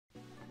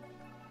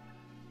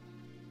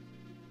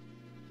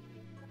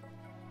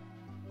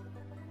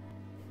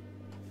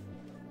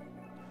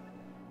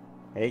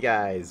Hey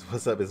guys,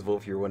 what's up? It's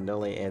Volf, your one and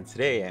only, and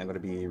today I'm going to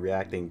be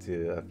reacting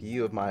to a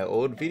few of my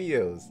old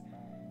videos.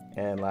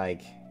 And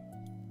like,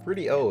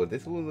 pretty old.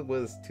 This one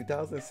was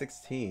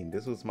 2016.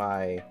 This was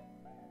my,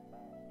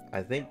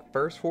 I think,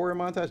 first horror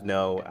montage?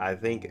 No, I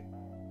think,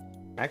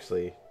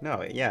 actually,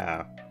 no,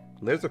 yeah.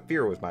 There's a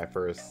Fear was my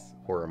first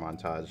horror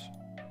montage.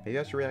 Maybe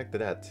I should react to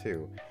that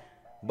too.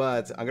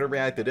 But I'm going to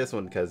react to this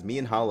one because me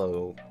and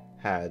Hollow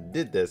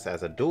did this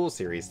as a dual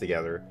series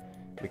together.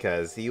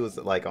 Because he was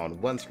like on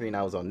one screen,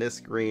 I was on this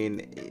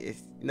screen.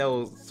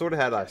 Sort of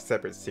had our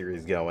separate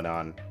series going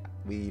on.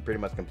 We pretty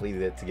much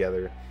completed it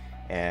together,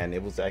 and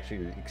it was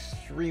actually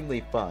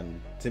extremely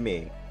fun to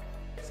me.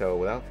 So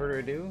without further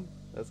ado,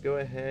 let's go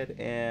ahead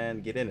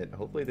and get in it.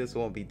 Hopefully this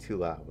won't be too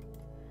loud,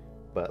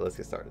 but let's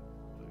get started.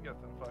 We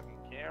got some fucking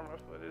camera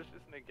footage.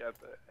 This nigga got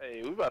the.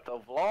 Hey, we about to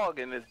vlog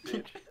in this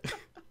bitch.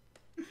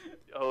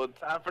 Yo,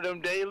 time for them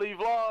daily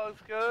vlogs,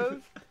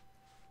 cuz.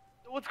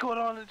 What's going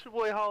on? It's your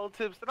boy Hollow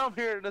Tips, and I'm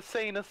here in the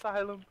sane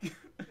asylum.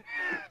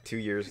 2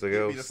 years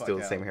ago, still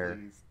the same hair.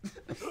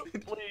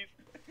 Please,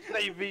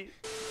 save me.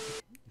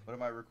 What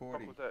am I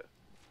recording? What was that?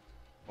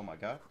 Oh my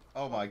god.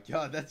 Oh my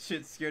god, that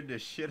shit scared the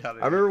shit out of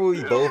me. I remember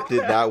we both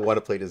did not want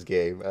to play this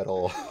game at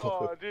all.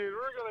 Oh, dude,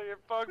 we're gonna get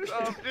fucked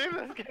up. Dude,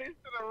 this game's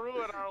gonna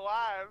ruin our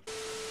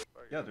lives.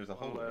 Yeah, there's a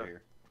hole over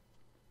here.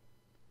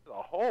 There's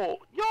a hole?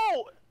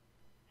 Yo!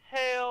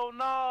 Hell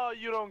no,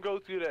 you don't go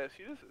through that.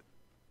 See, this is...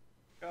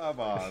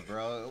 Come on,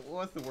 bro.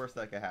 What's the worst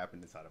that could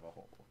happen inside of a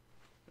hole?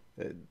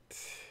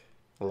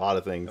 A lot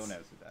of things. Don't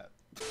answer that.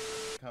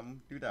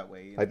 Come do that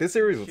way. Like, this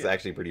series was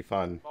actually pretty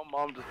fun. My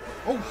mom just...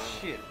 Oh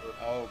shit.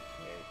 Okay.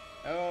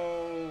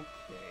 Okay.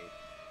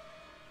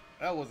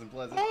 That wasn't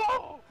pleasant.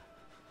 Oh!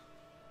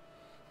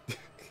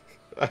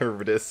 I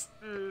remember this.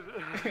 Dude,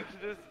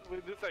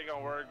 this ain't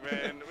gonna work,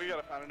 man. We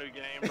gotta find a new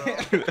game, bro.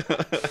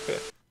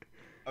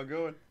 I'm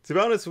going. To be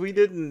honest, we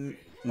didn't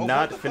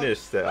not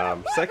finish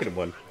the second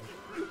one.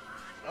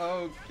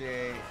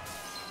 Okay.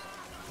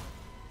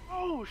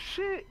 Oh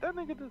shit! That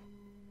nigga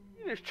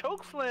just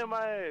choke slammed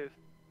my ass.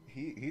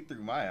 He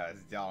threw my ass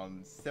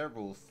down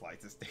several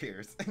flights of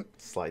stairs.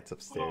 Slides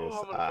upstairs.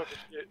 Oh,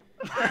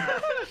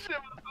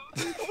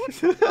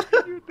 shit.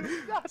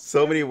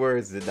 So many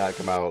words did not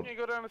come out You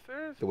go down the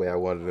stairs? the way I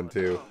wanted them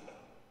to.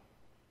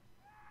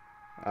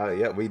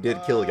 Yeah, we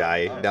did kill a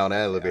guy down an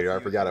elevator.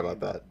 I forgot about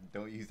that.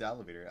 Don't use the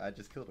elevator. I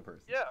just killed a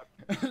person. Yeah.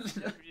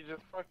 You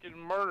just fucking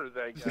murdered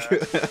that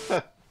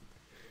guy.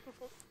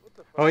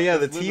 Oh yeah,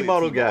 the It's literally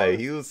T-model a guy. T-model.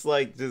 He was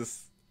like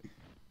just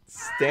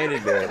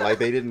standing there, like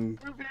they didn't.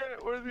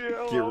 Where's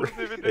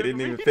They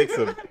didn't even fix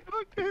him.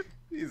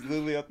 He's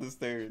literally up the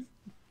stairs.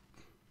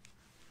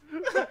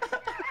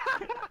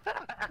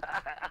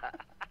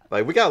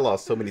 Like, we got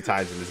lost so many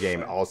times in this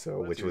game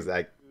also, which was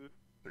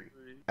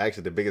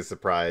actually the biggest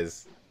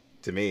surprise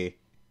to me.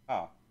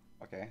 Oh,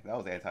 okay. That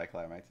was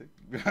anticlimactic.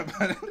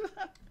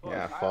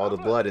 Yeah, follow the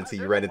blood until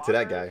you ran into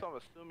that guy. So I'm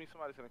assuming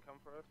somebody's gonna come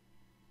for us.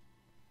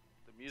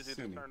 The music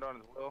is turned on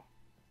as well.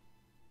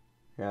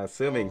 Yeah,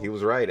 assuming he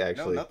was right,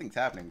 actually. No, nothing's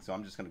happening, so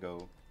I'm just gonna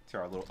go to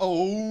our little.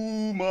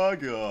 Oh my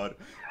god.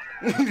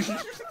 Okay.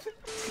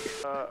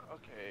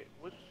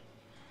 Which?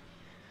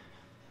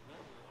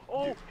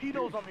 Oh, he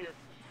knows I'm here.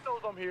 He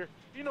knows I'm here.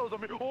 He knows I'm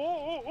here.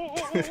 Oh.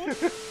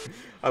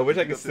 I wish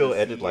I could still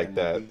edit like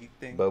that,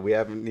 but we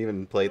haven't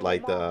even played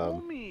like the.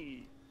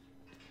 Homie.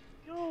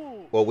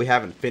 Yo. Well, we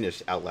haven't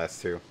finished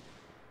Outlast 2.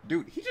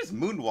 Dude, he just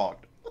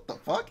moonwalked. What the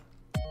fuck?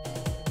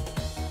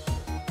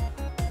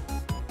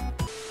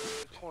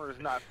 This corner is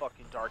not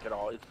fucking dark at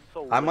all. It's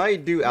so. I lit.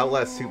 might do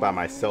Outlast 2 by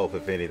myself,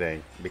 if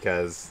anything,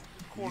 because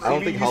I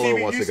don't think Hollow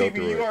wants to go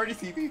through You it. already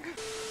see me.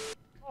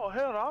 Oh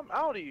hell no, I'm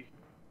outie.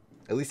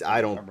 At least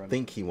I don't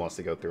think he wants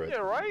to go through Yeah,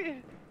 it.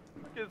 right.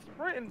 It's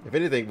sprinting. If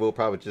anything, we'll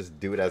probably just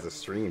do it as a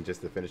stream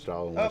just to finish it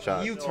all in one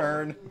shot. You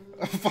turn.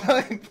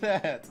 Fuck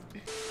that.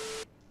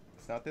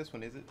 It's not this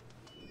one, is it?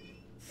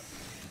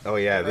 Oh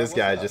yeah, this What's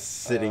guy up?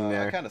 just sitting I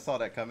there. kind of saw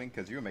that coming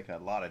because you were making a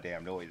lot of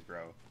damn noise,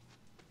 bro.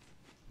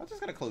 I'm just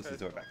gonna close this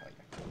door back like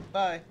that.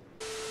 Bye.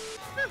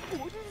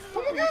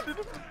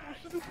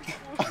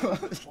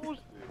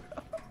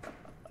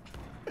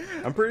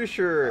 I'm pretty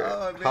sure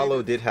Oh, man.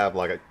 Hollow did have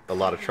like a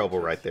lot of trouble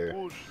right there.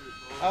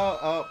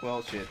 Oh,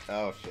 well, shit.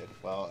 Oh, shit.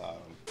 Well,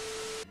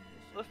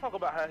 Let's talk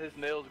about how his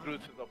nails grew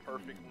to the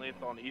perfect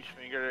length on each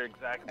finger. They're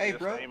exactly Hey, the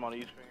bro. same on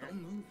each finger.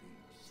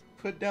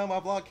 put down my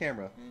vlog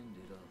camera.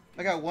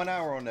 I got 1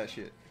 hour on that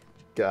shit.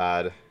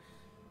 God,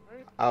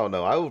 I don't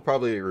know. I will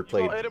probably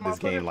replay gonna edit my this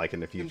game footage? like in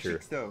the Them future,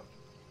 cheeks, though.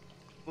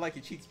 I like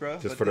your cheeks, bro.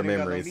 just but for the they ain't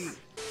got no memories. meat.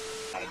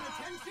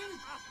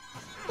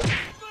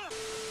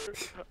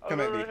 Come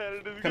at me.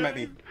 Come at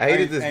me. I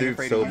hated ain't- this ain't dude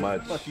afraid so of you.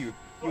 much. Fuck you.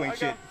 Bro, You ain't I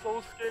shit. got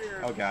so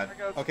scared. Oh, God. I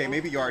got Okay, so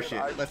maybe you are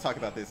scared. shit. Let's talk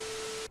about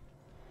this.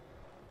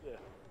 Yeah.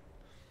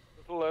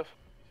 To the left.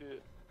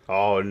 Shit.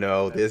 Oh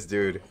no, this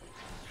dude.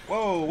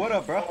 Whoa, what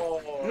up, bro?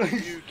 Oh,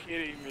 you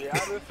kidding me? I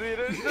just see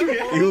this.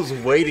 He was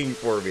waiting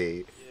for me.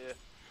 Yeah.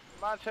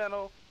 My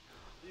channel.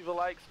 Leave a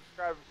like,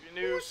 subscribe if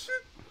you're new.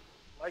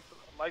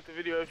 Like the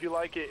video if you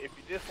like it. If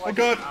you dislike Oh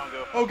god! it, I don't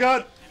go. Oh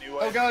god! Anyway.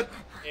 Oh god!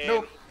 And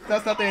Nope,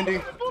 that's not the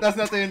ending. That's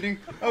not the ending.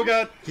 Oh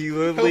god! He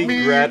literally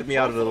me. grabbed me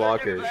out of the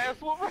locker.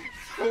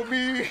 Help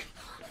me!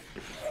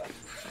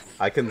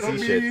 I couldn't see Help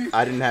me. shit.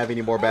 I didn't have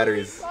any more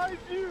batteries.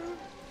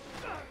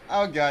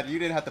 Oh god, you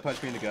didn't have to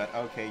punch me in the gut.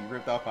 Okay, you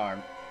ripped off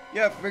arm.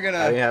 Yep, we're gonna.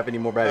 I didn't have any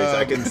more batteries.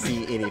 I couldn't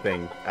see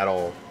anything at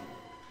all.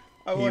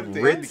 I He wanted to end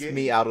the ripped game.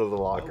 me out of the I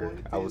locker.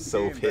 wanted to I end was the so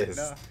game, but pissed.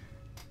 nah.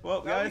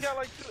 Well, Now we guys, got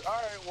like two.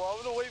 Alright, well,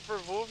 I'm gonna wait for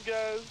Volf,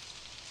 guys.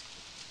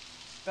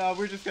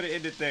 we're just gonna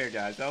end it there,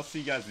 guys. I'll see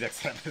you guys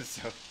next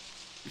episode.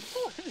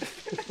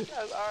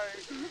 Guys,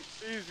 alright.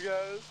 Peace,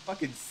 guys.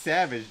 Fucking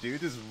savage, dude.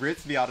 Just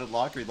rips me out of the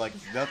locker like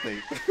it's nothing.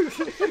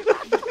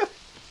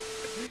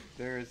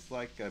 There's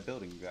like a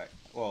building back.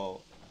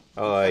 Well.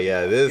 Oh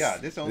yeah,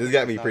 this only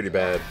got me not pretty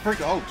bad. bad.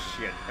 Oh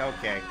shit.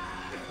 Okay.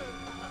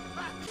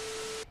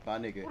 My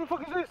nigga. What the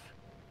fuck is this?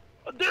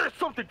 There's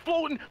something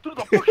floating through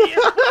the fucking air.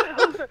 What the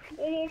hell is that?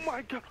 Oh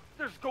my god.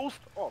 There's ghosts.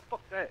 Oh,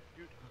 fuck that,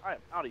 dude. I am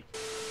outie.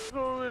 You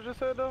know what we just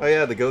said, though? Oh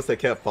yeah, the ghost that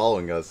kept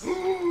following us. I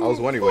was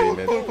wondering what he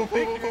meant.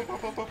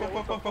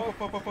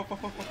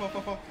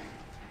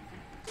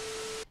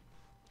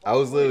 I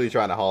was literally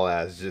trying to haul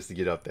ass just to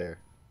get up there.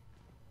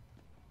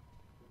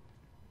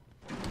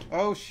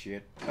 Oh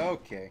shit.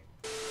 Okay.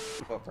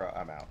 Oh, bro,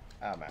 I'm out.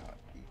 I'm out.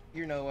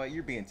 You know what?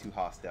 You're being too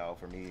hostile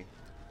for me.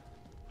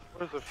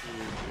 Where's the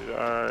fuse, dude?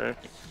 Alright.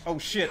 Oh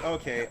shit.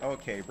 Okay.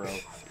 Okay, bro.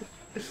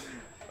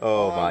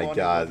 Oh All I my wanted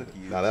god. was a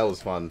fuse. Now that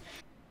was fun.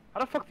 How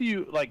the fuck do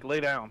you, like,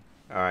 lay down?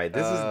 Alright,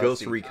 this is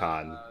Ghost see.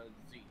 Recon.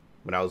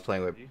 When I was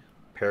playing with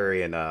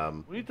Perry and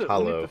We need to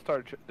Hollow.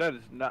 start. That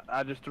is not.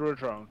 I just threw a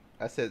drone.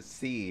 I said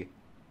C.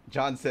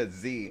 John said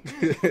Z. I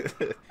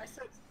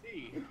said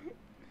C.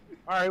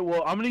 Alright,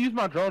 well, I'm gonna use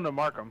my drone to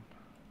mark them.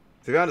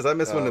 To be honest, I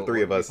miss when the What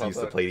three of do you us call used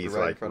to that? play You're these right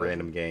in like front of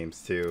random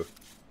games too.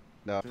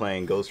 No.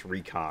 Playing Ghost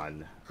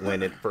Recon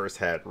when it first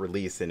had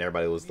released and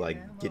everybody was like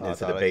getting I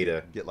into thought the I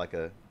beta. could get like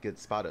a good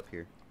spot up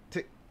here.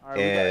 Alright,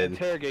 we gotta And-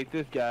 interrogate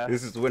this guy.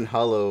 This is when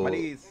Hollow My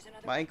knees,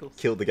 my ankles.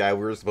 killed the guy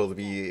we were supposed to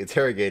be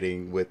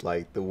interrogating with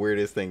like the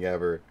weirdest thing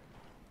ever.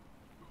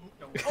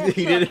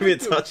 He didn't even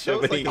touch That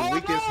him. was And like the he,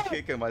 weakest no!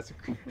 kick in my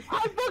screen.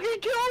 I fucking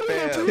killed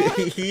Fam.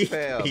 him! he,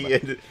 Fam. he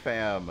ended,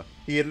 Fam.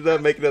 he ended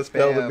up making us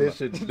fail the Fam.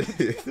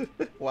 mission.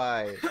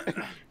 Why?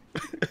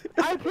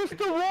 I pushed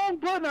the wrong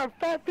button. I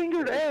fat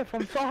fingered F.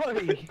 I'm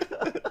sorry.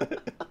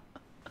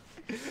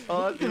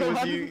 It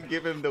was you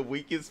give him the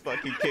weakest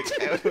fucking kick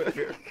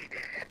ever.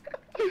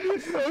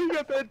 Oh, you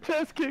got that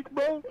chest kick,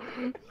 bro.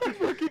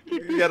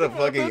 You got a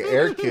fucking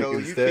air kick No, you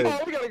instead. Oh,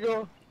 we gotta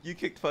go. You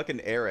kicked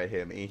fucking air at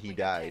him and he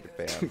died,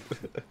 fam.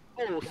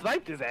 Oh,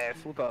 sniped his ass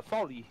with a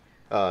salty.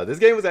 This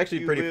game was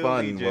actually You pretty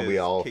literally fun when we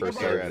just all kicked first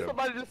the air started. at him.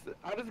 Somebody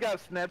I just got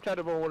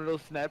Snapchatted on one of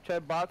those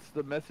Snapchat bots.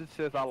 The message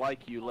says, "I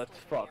like you. Let's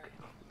fuck."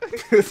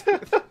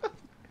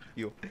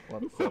 You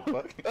want to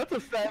fuck? That's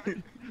a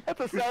savage. That's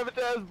a savage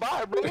ass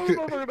bot, bro. This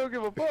motherfucker don't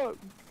give a fuck.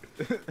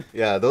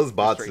 Yeah, those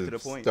bots Straight to are the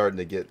point. starting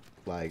to get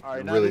like All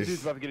right, now really. this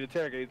dude's about to get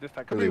interrogated this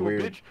time. Come really here,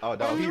 weird. bitch. Oh,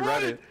 no, he he's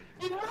running.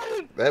 He's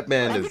running. That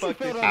man I is think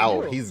he fell down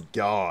out. the He's Oh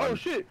gone.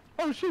 shit.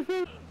 Oh shit,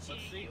 man.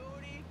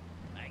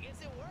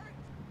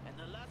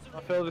 I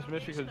failed this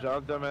mission because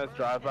John's dumbass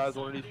drive-by is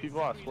one of these people.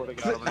 I swear to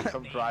God, I'm gonna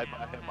come drive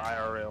by him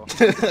IRL.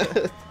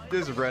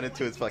 Just run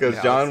into his fucking Because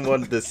house. John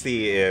wanted to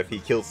see if he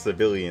killed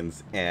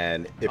civilians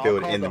and if I'll it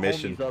would call end the the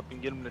mission. homies up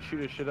and get him to shoot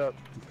his shit up.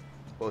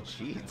 Well,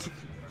 jeez.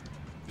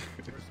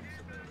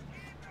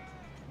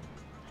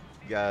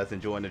 You guys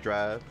enjoying the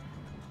drive?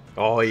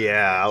 Oh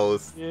yeah, I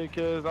was. Yeah,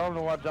 cause I don't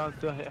know why John's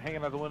still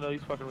hanging out the window.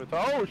 He's fucking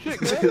retarded. Oh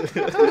shit,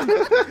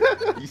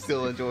 man. You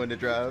still enjoying the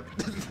drive?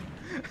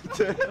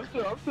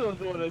 I'm still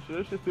enjoying that shit.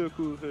 That shit's still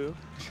cool as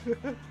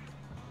hell.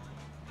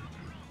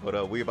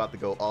 But we about to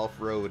go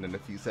off-road in a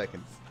few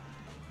seconds.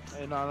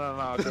 Hey, no.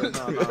 I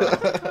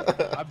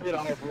been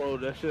off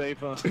road. That shit ain't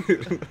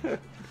fun.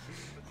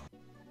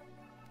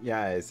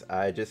 Guys,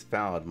 I just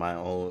found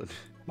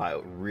my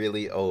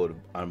really old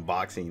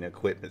unboxing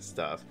equipment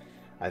stuff.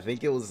 I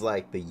think it was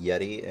like the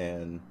Yeti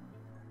and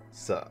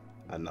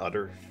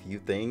another few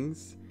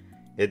things.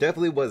 It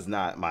definitely was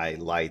not my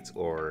lights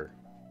or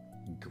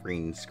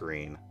green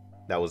screen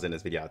that was in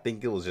this video. I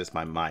think it was just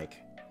my mic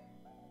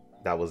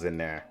that was in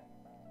there.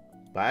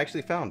 But I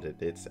actually found it.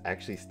 It's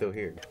actually still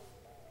here.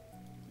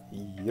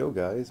 Yo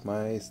guys,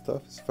 my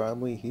stuff is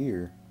finally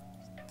here.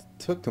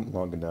 Took them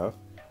long enough.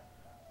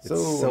 It's I'm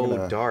so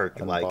gonna dark.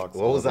 Like, unbox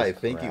what all was I this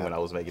thinking crap. when I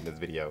was making this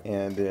video?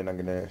 And then I'm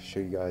gonna show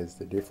you guys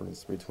the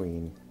difference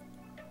between,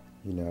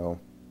 you know,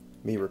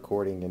 me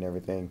recording and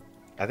everything.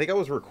 I think I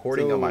was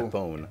recording on my So-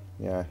 phone.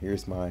 Yeah,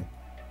 here's my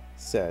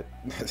set.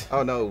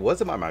 Oh no, it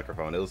wasn't my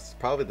microphone. It was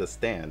probably the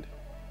stand.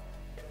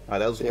 That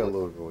was Say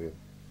hello, Royal.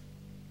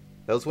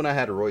 that was when I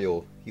had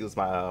Royal. He was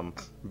my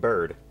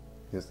bird.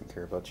 He doesn't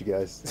care about you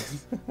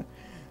guys.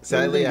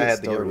 Sadly, I Let's had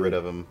to get started. rid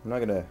of him. I'm not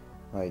gonna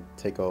like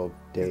take all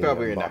day. He's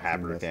probably in the unboxing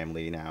Haber this,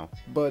 family now.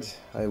 but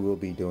I will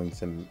be doing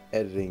some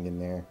editing in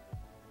there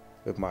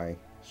with my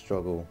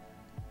struggle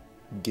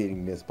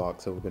getting this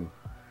box open.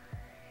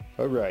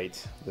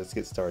 Alright, let's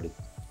get started.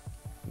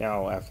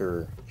 Now,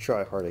 after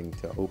try-harding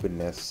to open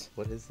this,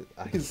 What is it?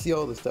 you can see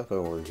all the stuff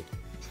over.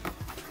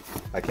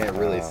 I can't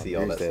really see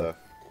all here's that the stuff.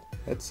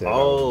 headset.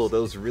 Oh,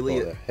 those really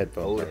the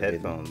headphones old are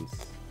hidden.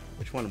 headphones.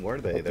 Which one were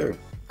they? They're Are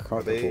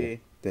comfortable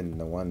they? than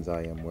the ones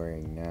I am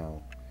wearing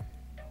now.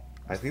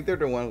 I think they're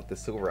the one with the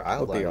silver I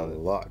hope they outline are on a it.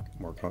 lot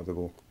more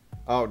comfortable.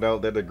 Oh no,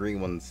 they're the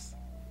green ones.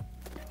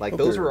 Like Hope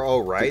those they're were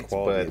all good right,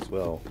 quality but as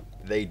well.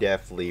 they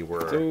definitely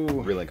were So,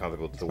 really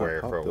uncomfortable to my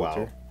wear pop for a while.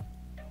 filter.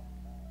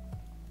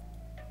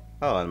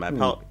 Oh, and my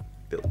pop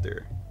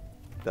filter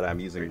that I'm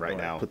using right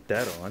Alright, now. Put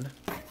that on.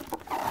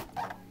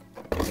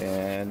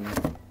 And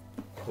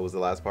What was the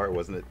last part?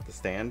 Wasn't it the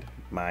stand?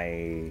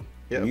 my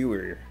Yep.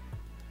 newer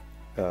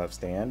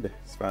stand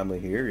is finally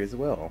here as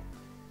well.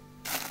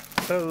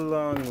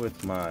 Along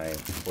with my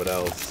What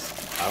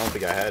else? I don't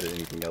think I had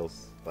anything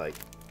else. Like,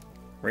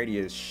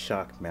 radius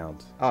shock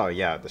mount. oh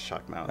yeah, the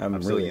shock mount. I'm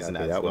still really using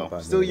happy that as that one well.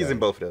 finally Still got using it.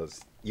 both of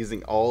those.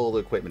 Using all the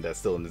equipment that's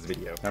still in this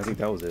video. I think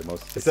that was the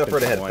most Except for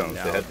the expensive one headphones.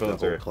 The out of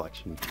headphones whole are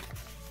collection.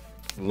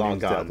 Long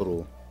Used gone. that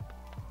little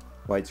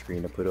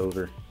widescreen to put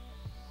over.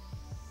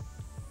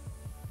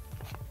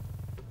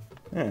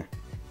 Yeah.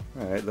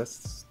 Alright,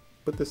 let's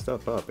put this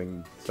stuff up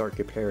and start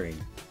comparing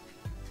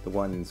the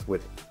ones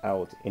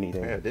without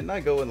anything. Yeah, didn't I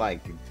go in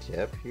like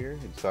depth here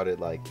and started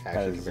like actually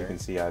As you comparing? can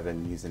see, I've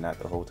been using that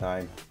the whole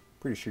time.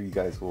 Pretty sure you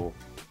guys will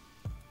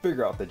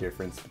figure out the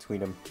difference between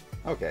them.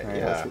 Okay, Alright,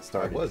 yeah, let's get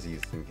started. I was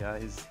using.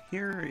 Guys,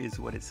 here is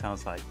what it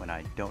sounds like when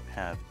I don't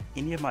have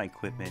any of my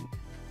equipment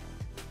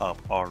up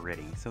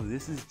already. So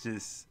this is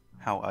just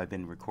how I've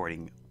been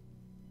recording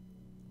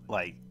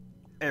like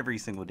every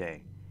single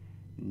day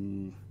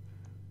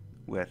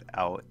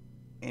without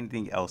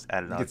anything else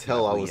added You on. could to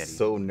tell my I Blue was Yeti.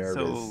 so nervous.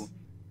 So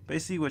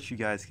basically what you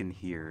guys can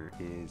hear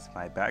is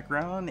my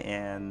background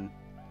and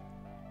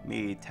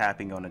me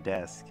tapping on a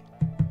desk.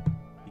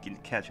 You can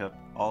catch up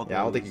all those.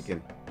 Yeah, I don't think you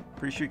can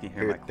Pretty sure you can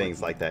hear hear my things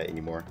clicking. like that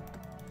anymore.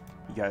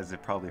 You guys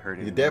have probably heard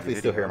it. You in definitely the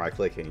still hear video. my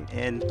clicking.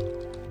 And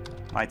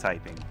my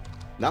typing.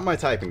 Not my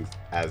typing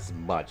as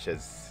much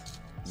as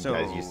you So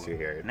guys used to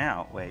hear it.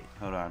 now, wait,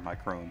 hold on, my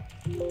Chrome.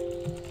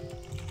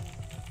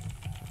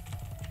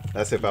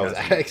 That's if I You was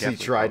guys can actually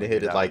definitely trying to probably hit hear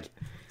it that like one.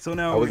 So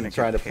now I we're wasn't gonna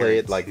trying to compare play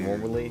it like to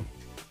normally.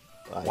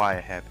 Like, Why I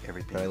have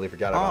everything. I totally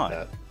forgot about on.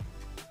 that.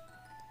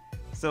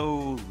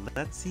 So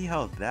let's see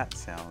how that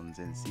sounds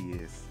and see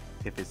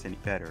if it's any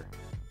better.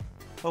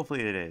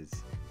 Hopefully it is.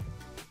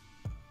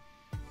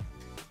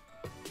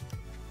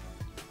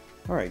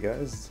 Alright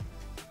guys,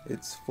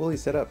 it's fully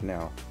set up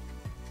now.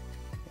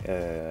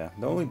 The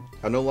only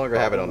I no longer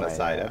have it on problem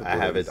that I side. had I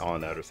have was it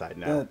on the other side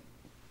now. that,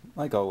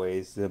 like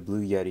always, the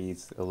Blue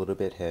Yeti's a little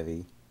bit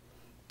heavy,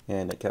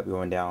 and it kept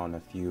going down a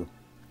few.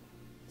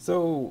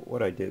 So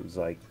what I did was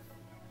like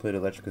put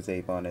electrical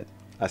tape on it.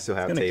 I still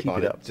have gonna tape keep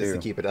on it it up, just to too.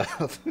 keep it up.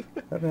 I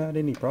haven't had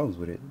any problems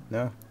with it.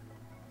 No,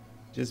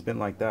 just been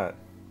like that.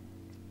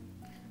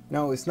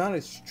 No, it's not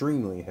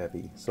extremely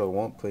heavy, so it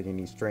won't put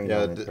any strain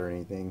Yeah, on it or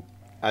anything.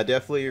 I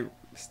definitely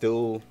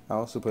still I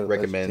also put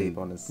recommend electric tape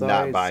on the side,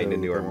 not buying the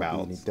so newer there won't be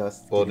any mounts.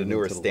 dust Well, the getting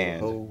newer into little stand.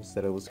 holes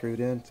that it was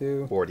screwed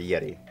into. for the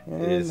Yeti. It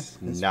And is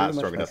it's not pretty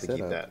strong much enough to my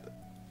keep setup.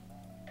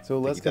 that. So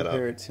let's keep that up.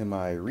 compare it to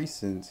my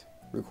recent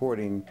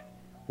recording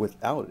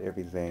without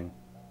everything,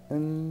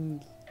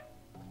 and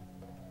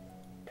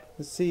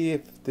let's see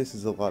if this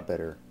is a lot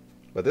better,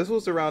 But this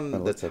was around Oh,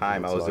 the let's hope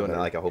time I it's a was lot doing better.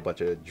 like a whole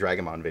bunch of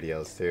Dragamon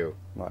videos too.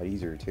 a lot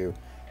easier too.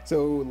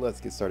 So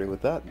let's get started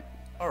with that.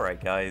 Alright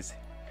guys,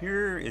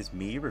 here is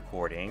me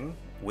recording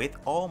with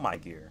all my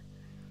gear.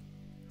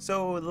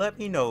 So let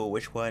me know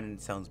which one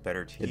sounds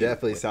better to you. It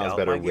definitely sounds without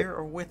better my with gear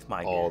or with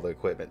my All gear. the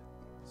equipment.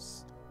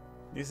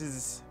 This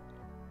is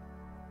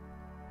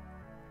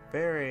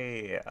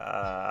very,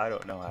 I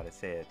don't know how to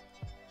say it.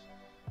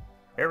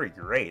 Very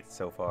great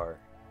so far.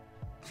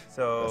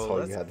 So That's all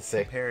you let's had to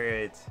say. compare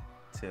it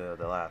to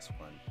the last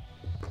one.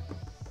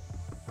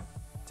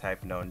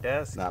 Typing on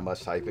desk, Not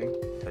much typing.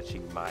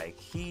 touching my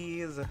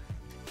keys,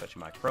 touching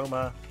my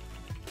chroma,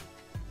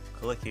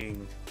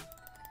 clicking.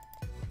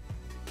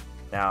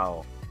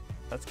 Now,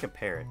 let's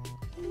compare it.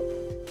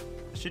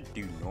 I should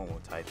do normal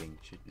typing,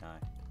 shouldn't I?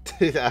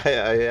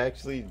 I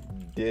actually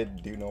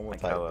did do normal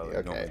Like how I typing.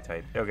 would normally Okay.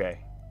 type. Okay.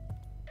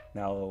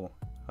 Now,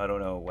 I don't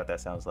know what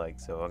that sounds like,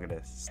 so I'm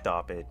gonna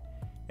stop it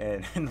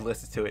and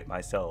listen to it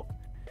myself.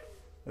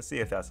 Let's see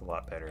if that's a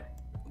lot better.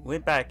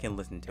 Went back and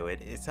listened to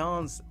it. It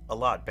sounds a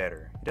lot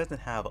better. It doesn't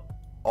have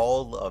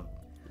all of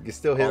You can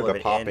still hear all of the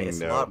it popping in. It's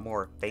a though. lot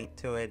more faint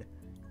to it,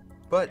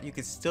 but you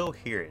can still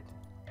hear it.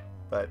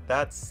 But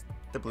that's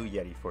the Blue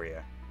Yeti for you.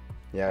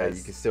 Yeah, you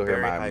Has can still hear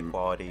very my high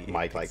quality. It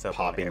mic like picks up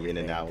on popping in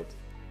and everything. out.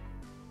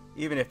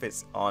 Even if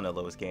it's on a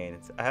lowest gain.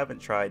 I haven't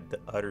tried the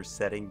other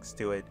settings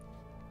to it,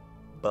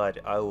 but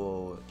I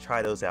will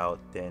try those out,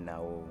 then I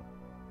will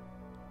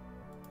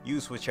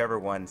use whichever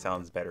one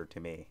sounds better to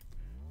me.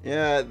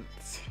 Yeah,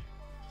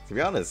 to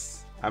be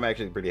honest, I'm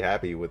actually pretty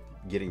happy with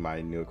getting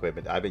my new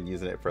equipment. I've been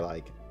using it for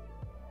like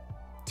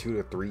 2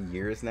 to 3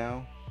 years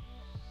now.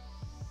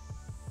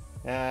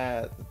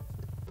 Right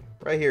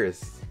here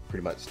is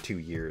pretty much 2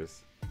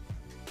 years.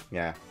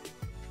 Yeah,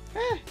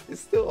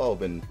 it's still all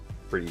been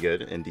pretty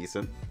good and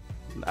decent.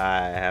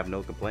 I have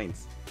no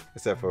complaints,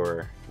 except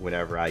for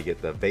whenever I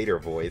get the Vader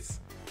voice,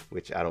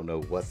 which I don't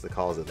know what's the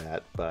cause of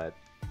that, but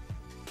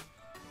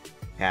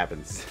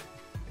happens.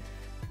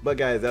 But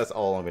guys, that's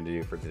all I'm going to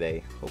do for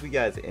today. Hope you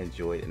guys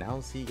enjoyed, and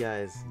I'll see you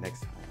guys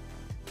next time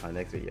on the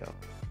next video.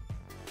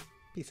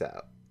 Peace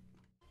out.